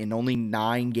that in only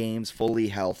 9 games fully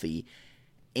healthy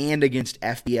and against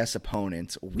FBS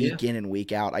opponents week in and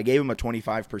week out, I gave him a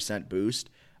 25% boost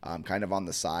kind of on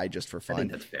the side just for I fun.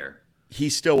 think that's fair. He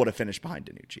still would have finished behind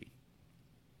Danucci.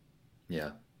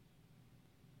 Yeah.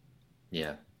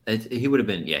 Yeah. He would have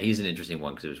been, he's an interesting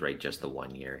one because it was right just the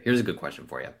 1 year. Here's a good question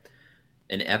for you.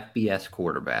 An FBS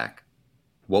quarterback,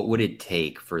 what would it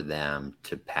take for them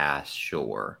to pass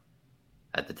Shore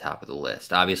at the top of the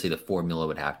list? Obviously, the formula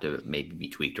would have to maybe be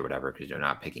tweaked or whatever because you're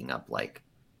not picking up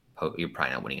you're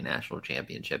probably not winning a national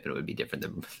championship, and it would be different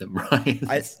than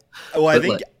Brian's.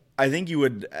 I think you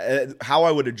would. How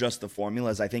I would adjust the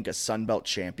formula is I think a Sun Belt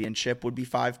championship would be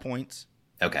 5 points.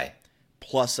 Okay.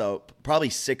 Plus probably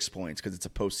 6 points because it's a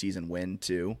postseason win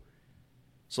too.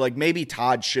 So maybe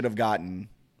Todd should have gotten.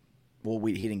 Well,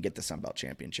 he didn't get the Sun Belt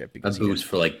championship because A boost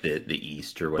for the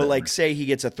East or whatever. But say he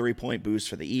gets a 3-point boost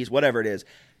for the East, whatever it is.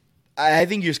 I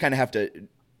think you just kind of have to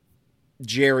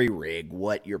jerry rig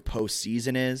what your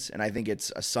postseason is, and I think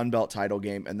it's a Sun Belt title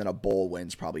game and then a bowl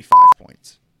wins probably 5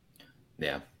 points.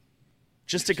 Yeah.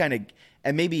 Just to kind of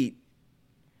and maybe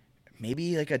a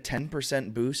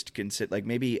 10% boost can sit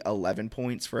maybe 11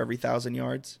 points for every 1,000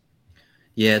 yards.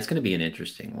 Yeah, it's going to be an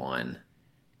interesting one.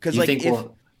 Because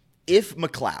if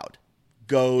McLeod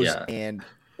goes and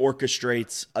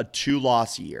orchestrates a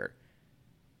 2-loss year,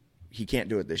 he can't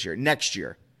do it this year. Next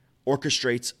year,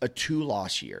 orchestrates a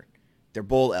 2-loss year. They're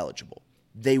bowl eligible.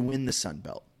 They win the Sun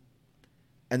Belt.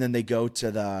 And then they go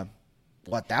to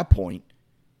at that point,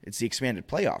 it's the expanded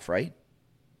playoff, right?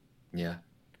 Yeah.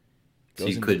 So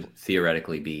you could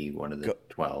theoretically be one of the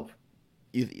 12.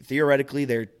 Theoretically,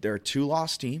 they're a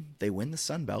 2-loss team. They win the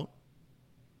Sun Belt.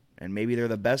 And maybe they're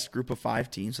the best group of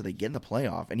 5 teams, so they get in the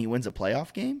playoff, and he wins a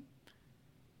playoff game?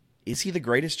 Is he the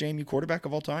greatest JMU quarterback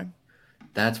of all time?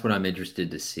 That's what I'm interested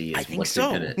to see. I think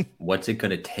so. What's it going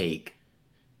to take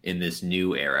in this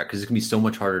new era? Because it's going to be so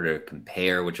much harder to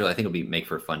compare, which I think will make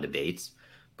for fun debates.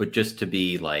 But just to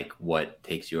be what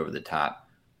takes you over the top.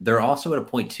 They're also at a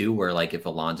point, too, where if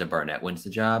Alonzo Barnett wins the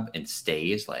job and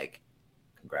stays,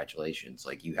 congratulations.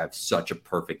 You have such a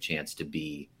perfect chance to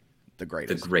be the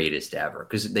greatest ever,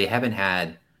 because they haven't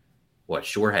had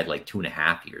Shore had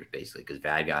 2.5 years basically, because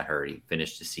Vad got hurt, he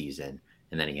finished the season,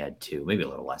 and then he had 2, maybe a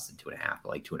little less than 2.5,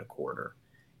 but 2.25.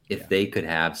 If they could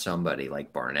have somebody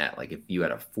like Barnett, if you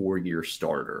had a 4-year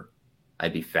starter,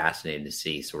 I'd be fascinated to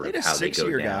see sort of how they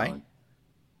go down. Guy.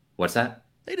 What's that?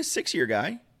 They had a 6-year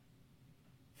guy.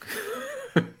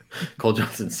 Cole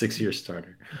Johnson, 6-year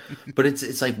starter. But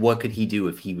it's like, what could he do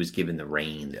if he was given the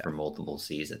reins for multiple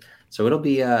seasons? So it'll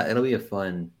be a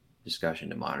fun discussion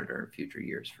to monitor in future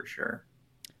years for sure.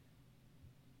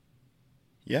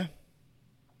 Yeah.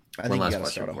 One last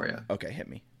question for you. Okay, hit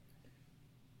me.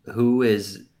 Who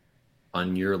is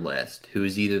on your list? Who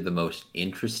is either the most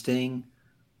interesting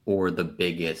or the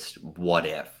biggest what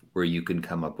if, where you can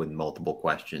come up with multiple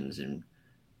questions and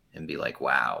be like,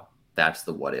 wow, that's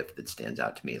the what if that stands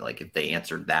out to me. Like if they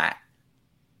answered that,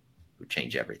 it would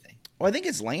change everything. Well, I think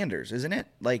it's Landers, isn't it?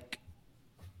 Like,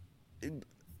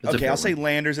 okay, I'll say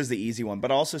Landers is the easy one, but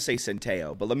I'll also say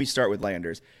Centeo. But let me start with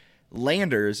Landers.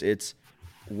 Landers, it's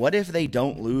what if they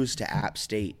don't lose to App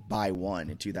State by 1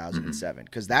 in 2007?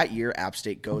 Because that year, App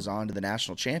State goes on to the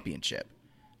national championship.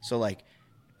 So, like,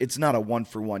 it's not a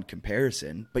 1-for-1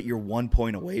 comparison, but you're 1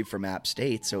 point away from App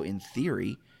State. So, in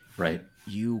theory, right,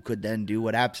 you could then do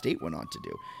what App State went on to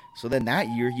do. So then that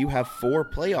year, you have 4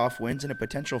 playoff wins and a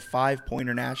potential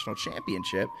 5-pointer national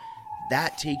championship.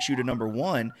 That takes you to number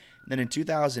 1. Then in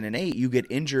 2008, you get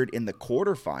injured in the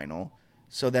quarterfinal.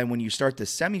 So then when you start the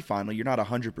semifinal, you're not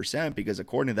 100% because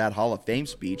according to that Hall of Fame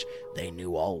speech, they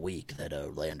knew all week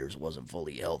that Landers wasn't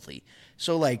fully healthy.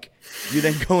 So, like, you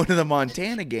then go into the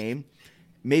Montana game,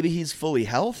 maybe he's fully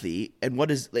healthy, and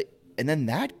then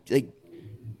that, like,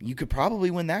 you could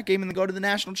probably win that game and then go to the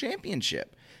national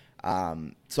championship.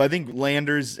 So I think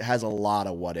Landers has a lot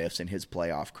of what ifs in his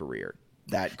playoff career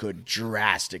that could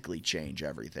drastically change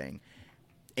everything.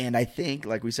 And I think,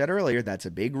 like we said earlier, that's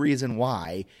a big reason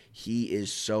why he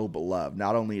is so beloved.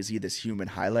 Not only is he this human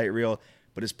highlight reel,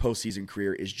 but his postseason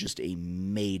career is just a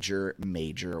major,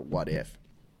 major what if.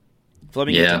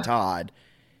 Flipping it to Todd,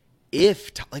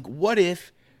 what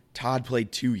if Todd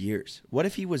played 2 years? What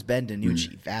if he was Ben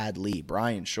DiNucci, Vad Lee,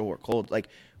 Brian Shore, Cole? Like,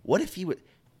 what if he would?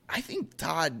 I think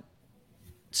Todd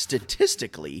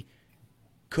statistically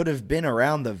could have been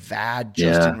around the Vad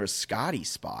Justin Riscotti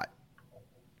spot.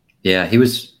 Yeah, he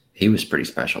was pretty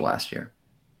special last year.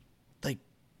 Like,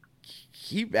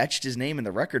 he etched his name in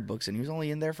the record books, and he was only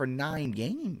in there for 9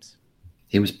 games.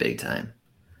 He was big time.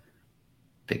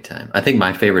 Big time. I think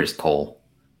my favorite is Cole,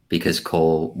 because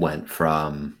Cole went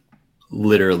from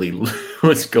literally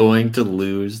was going to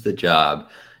lose the job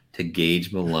to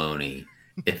Gage Maloney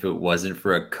if it wasn't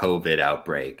for a COVID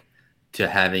outbreak to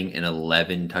having an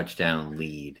 11 touchdown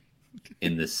lead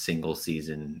in the single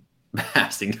season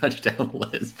passing touchdown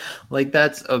list. Like,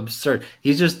 that's absurd.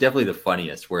 He's just definitely the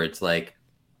funniest, where it's like,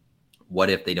 what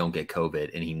if they don't get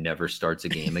COVID and he never starts a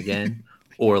game again?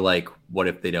 Or like, what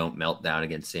if they don't melt down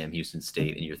against Sam Houston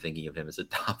State and you're thinking of him as a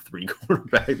top 3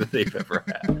 quarterback that they've ever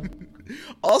had?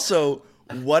 Also,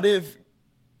 what if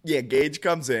Gage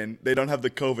comes in, they don't have the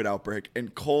COVID outbreak,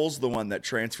 and Cole's the one that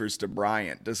transfers to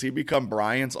Bryant. Does he become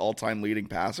Bryant's all-time leading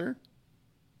passer?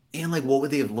 And, like, what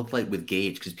would they have looked like with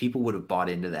Gage? Because people would have bought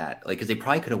into that. Like, because they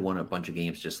probably could have won a bunch of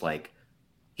games just like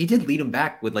he did lead them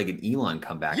back with, like, an Elon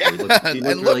comeback. Yeah, he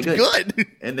looked really good.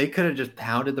 And they could have just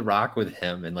pounded the rock with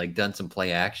him and, like, done some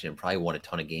play action and probably won a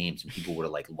ton of games. And people would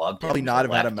have, like, loved him. Probably not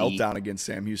have had a meltdown against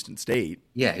Sam Houston State.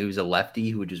 Yeah, he was a lefty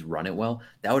who would just run it well.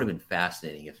 That would have been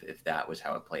fascinating if that was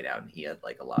how it played out and he had,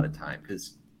 like, a lot of time.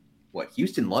 Because,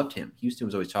 Houston loved him. Houston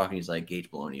was always talking. He's like, Gage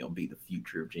Maloney will be the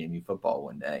future of JMU football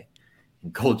one day.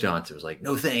 And Cole Johnson was like,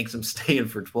 no thanks, I'm staying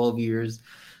for 12 years,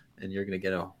 and you're going to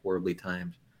get a horribly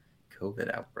timed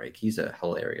COVID outbreak. He's a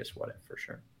hilarious what if for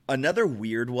sure. Another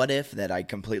weird what if that I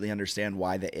completely understand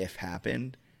why the if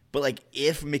happened, but like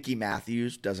if Mickey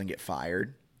Matthews doesn't get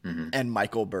fired and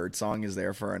Michael Birdsong is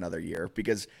there for another year,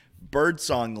 because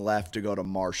Birdsong left to go to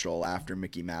Marshall after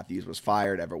Mickey Matthews was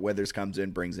fired. Everett Withers comes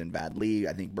in, brings in Vad Lee.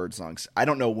 I think I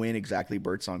don't know when exactly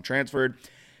Birdsong transferred,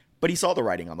 but he saw the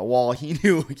writing on the wall. He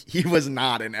knew he was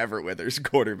not an Everett Withers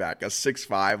quarterback. A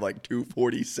 6'5", like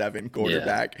 247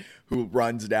 quarterback who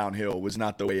runs downhill was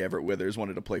not the way Everett Withers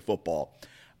wanted to play football.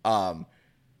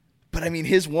 But, I mean,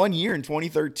 his 1 year in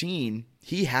 2013,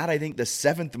 he had, I think, the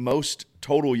 7th most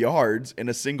total yards in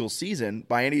a single season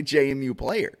by any JMU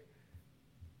player.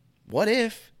 What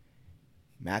if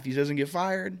Matthews doesn't get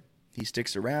fired? He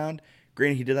sticks around.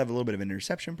 Granted, he did have a little bit of an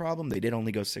interception problem. They did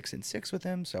only go 6-6 with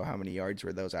him, so how many yards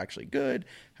were those actually good?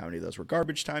 How many of those were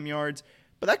garbage time yards?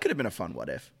 But that could have been a fun what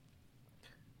if.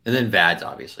 And then Vad's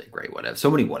obviously a great what if.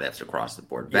 So many what ifs across the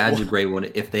board. Vad's a great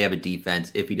one if they have a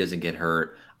defense, if he doesn't get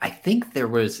hurt. I think there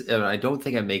was, I don't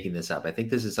think I'm making this up. I think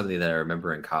this is something that I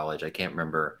remember in college. I can't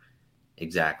remember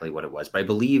exactly what it was, but I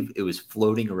believe it was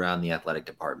floating around the athletic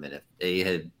department. If they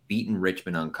had beaten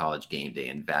Richmond on College game day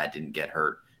and Vad didn't get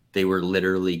hurt, they were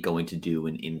literally going to do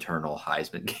an internal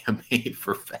Heisman campaign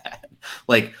for Fad,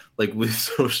 like with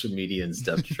social media and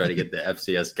stuff to try to get the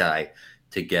FCS guy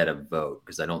to get a vote.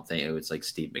 Because I don't think it was like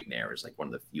Steve McNair was like one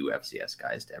of the few FCS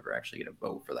guys to ever actually get a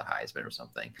vote for the Heisman or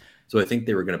something. So I think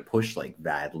they were going to push like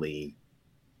Vadley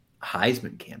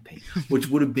Heisman campaign, which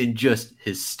would have been just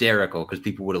hysterical because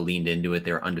people would have leaned into it.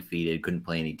 They were undefeated, couldn't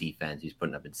play any defense. He's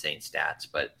putting up insane stats,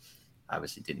 but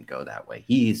obviously didn't go that way.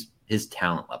 His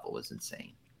talent level was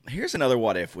insane. Here's another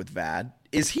what if with Vad.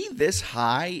 Is he this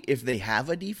high if they have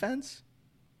a defense?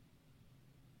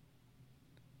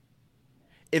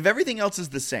 If everything else is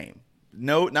the same,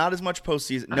 not as much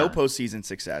postseason, no postseason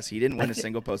success. He didn't win a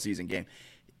single postseason game.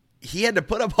 He had to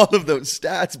put up all of those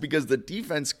stats because the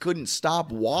defense couldn't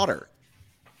stop water.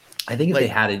 I think if they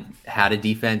had a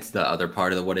defense, the other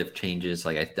part of the what if changes.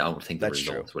 Like I don't think the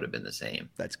results would have been the same.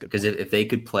 That's good. Because if they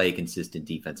could play consistent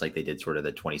defense like they did sort of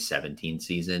the 2017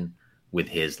 season with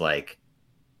his like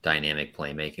dynamic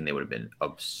playmaking, they would have been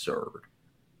absurd.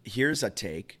 Here's a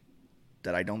take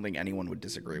that I don't think anyone would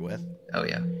disagree with. Oh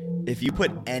yeah. If you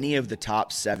put any of the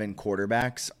top 7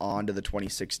 quarterbacks onto the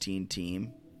 2016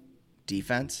 team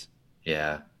defense,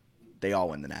 yeah, they all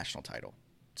win the national title.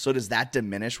 So does that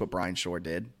diminish what Brian Shore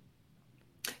did?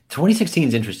 2016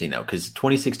 is interesting though, because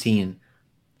 2016,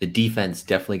 the defense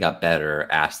definitely got better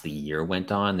as the year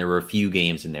went on. There were a few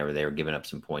games in there where they were giving up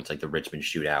some points, like the Richmond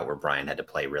shootout where Brian had to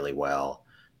play really well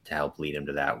to help lead him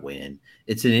to that win.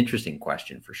 It's an interesting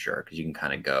question for sure, because you can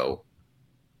kind of go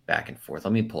back and forth.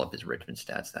 Let me pull up his Richmond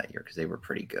stats that year because they were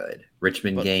pretty good.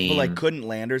 Richmond game. But like, couldn't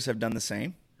Landers have done the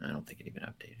same? I don't think it even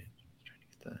updated.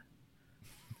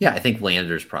 Yeah, I think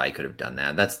Landers probably could have done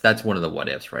that. That's one of the what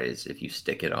ifs, right? Is if you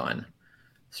stick it on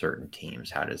certain teams,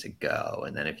 how does it go?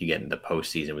 And then if you get into the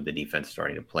postseason with the defense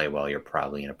starting to play well, you're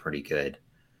probably in a pretty good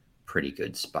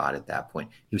spot at that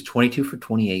point. He was 22 for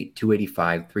 28,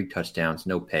 285, 3 touchdowns,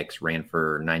 no picks, ran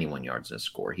for 91 yards and a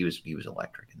score. He was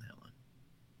electric in that one.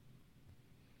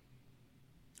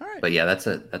 All right. But yeah, that's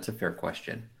a fair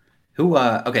question. Who?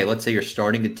 Okay, let's say you're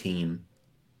starting a team.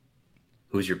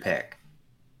 Who's your pick?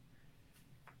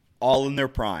 All in their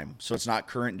prime, so it's not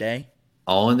current day.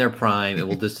 All in their prime, and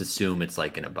we'll just assume it's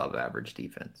like an above-average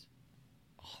defense.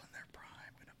 All in their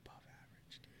prime and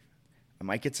above-average defense. I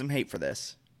might get some hate for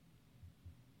this.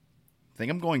 I think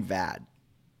I'm going Vad.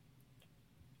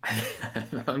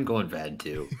 I'm going Vad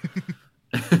too.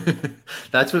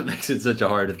 That's what makes it such a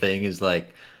hard thing. Is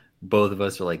like both of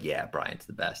us are like, yeah, Bryant's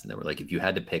the best, and then we're like, if you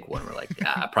had to pick one, we're like,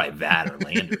 yeah, probably Vad or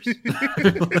Landers.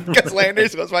 Because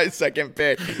Landers was my second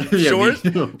pick.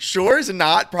 Shore's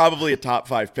not probably a top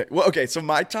 5 pick. Well, okay, so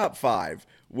my top 5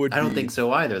 would. I don't think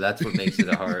so either. That's what makes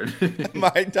it hard.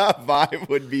 My top 5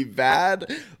 would be Vad,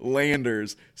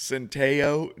 Landers,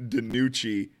 Centeio,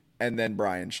 DiNucci, and then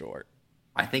Brian Shore.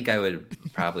 I think I would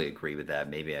probably agree with that.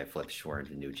 Maybe I flip Shore and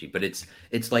DiNucci, but it's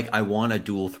like I want a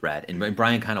dual threat, and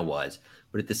Brian kind of was.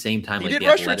 But at the same time, he like did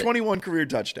rush for 21 career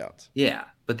touchdowns. Yeah,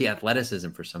 but the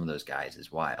athleticism for some of those guys is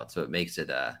wild. So it makes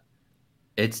it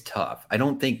it's tough. I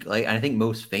don't think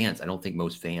most fans,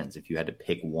 if you had to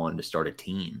pick one to start a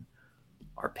team,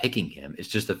 are picking him. It's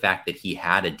just the fact that he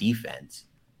had a defense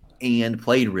and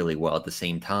played really well at the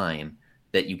same time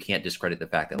that you can't discredit the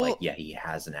fact that he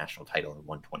has a national title and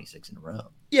won 26 in a row.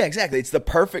 Yeah, exactly. It's the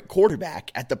perfect quarterback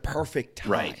at the perfect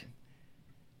time. Right.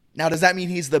 Now, does that mean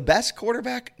he's the best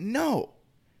quarterback? No.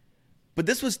 But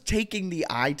this was taking the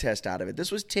eye test out of it.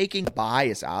 This was taking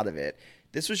bias out of it.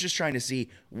 This was just trying to see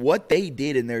what they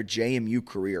did in their JMU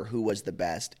career, who was the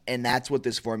best. And that's what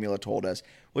this formula told us,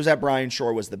 was that Brian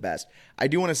Shore was the best. I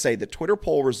do want to say the Twitter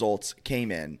poll results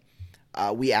came in.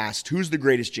 We asked, who's the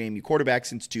greatest JMU quarterback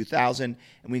since 2000?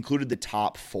 And we included the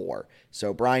top 4.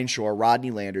 So Brian Shore,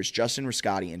 Rodney Landers, Justin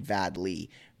Riscotti, and Vad Lee.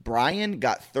 Brian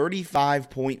got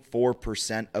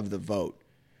 35.4% of the vote.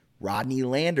 Rodney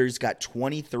Landers got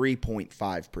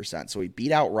 23.5%, so he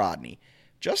beat out Rodney.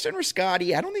 Justin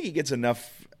Riscotti, I don't think he gets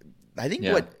enough. I think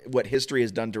what history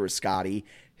has done to Riscotti,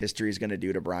 history is going to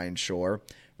do to Brian Shore.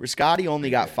 Riscotti only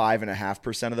got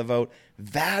 5.5% of the vote.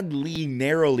 Vad Lee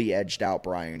narrowly edged out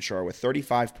Brian Shore with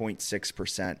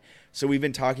 35.6%. So we've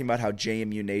been talking about how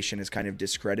JMU Nation has kind of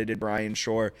discredited Brian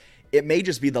Shore. It may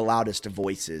just be the loudest of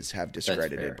voices have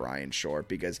discredited Brian Shore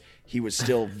because he was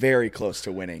still very close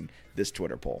to winning this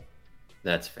Twitter poll.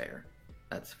 That's fair.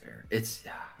 It's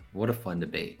what a fun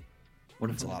debate.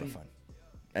 It's a lot of fun.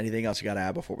 Anything else you got to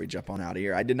add before we jump on out of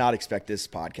here? I did not expect this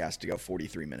podcast to go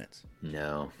 43 minutes.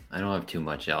 No, I don't have too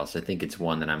much else. I think it's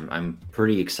one that I'm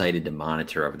pretty excited to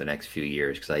monitor over the next few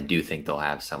years because I do think they'll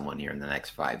have someone here in the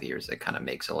next 5 years that kind of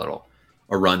makes a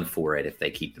run for it if they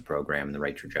keep the program in the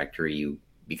right trajectory.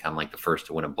 become like the first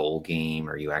to win a bowl game,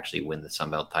 or you actually win the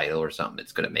Sun Belt title or something,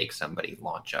 it's going to make somebody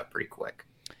launch up pretty quick.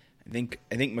 I think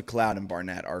McLeod and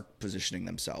Barnett are positioning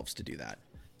themselves to do that.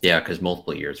 Yeah, because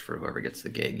multiple years for whoever gets the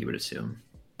gig, you would assume.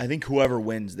 I think whoever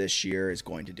wins this year is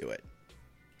going to do it.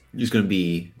 Who's going to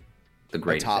be the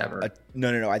greatest ever?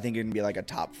 No. I think it can be like a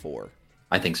top 4.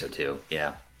 I think so too.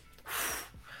 Yeah.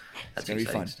 That's going to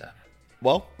be fun stuff.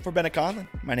 Well, for Bennett Conlon,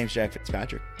 my name's Jack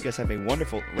Fitzpatrick. You guys have a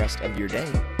wonderful rest of your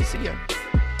day. See ya.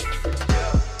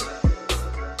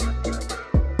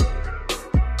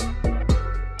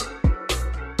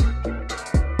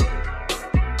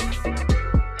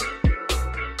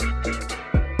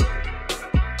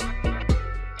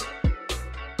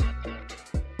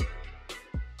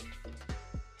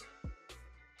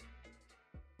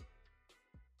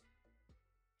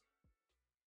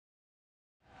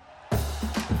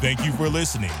 Thank you for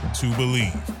listening to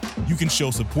Believe. You can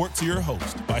show support to your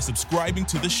host by subscribing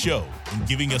to the show and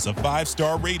giving us a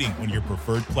 5-star rating on your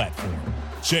preferred platform.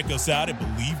 Check us out at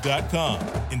Believe.com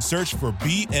and search for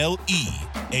BLEAV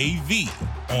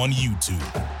on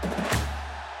YouTube.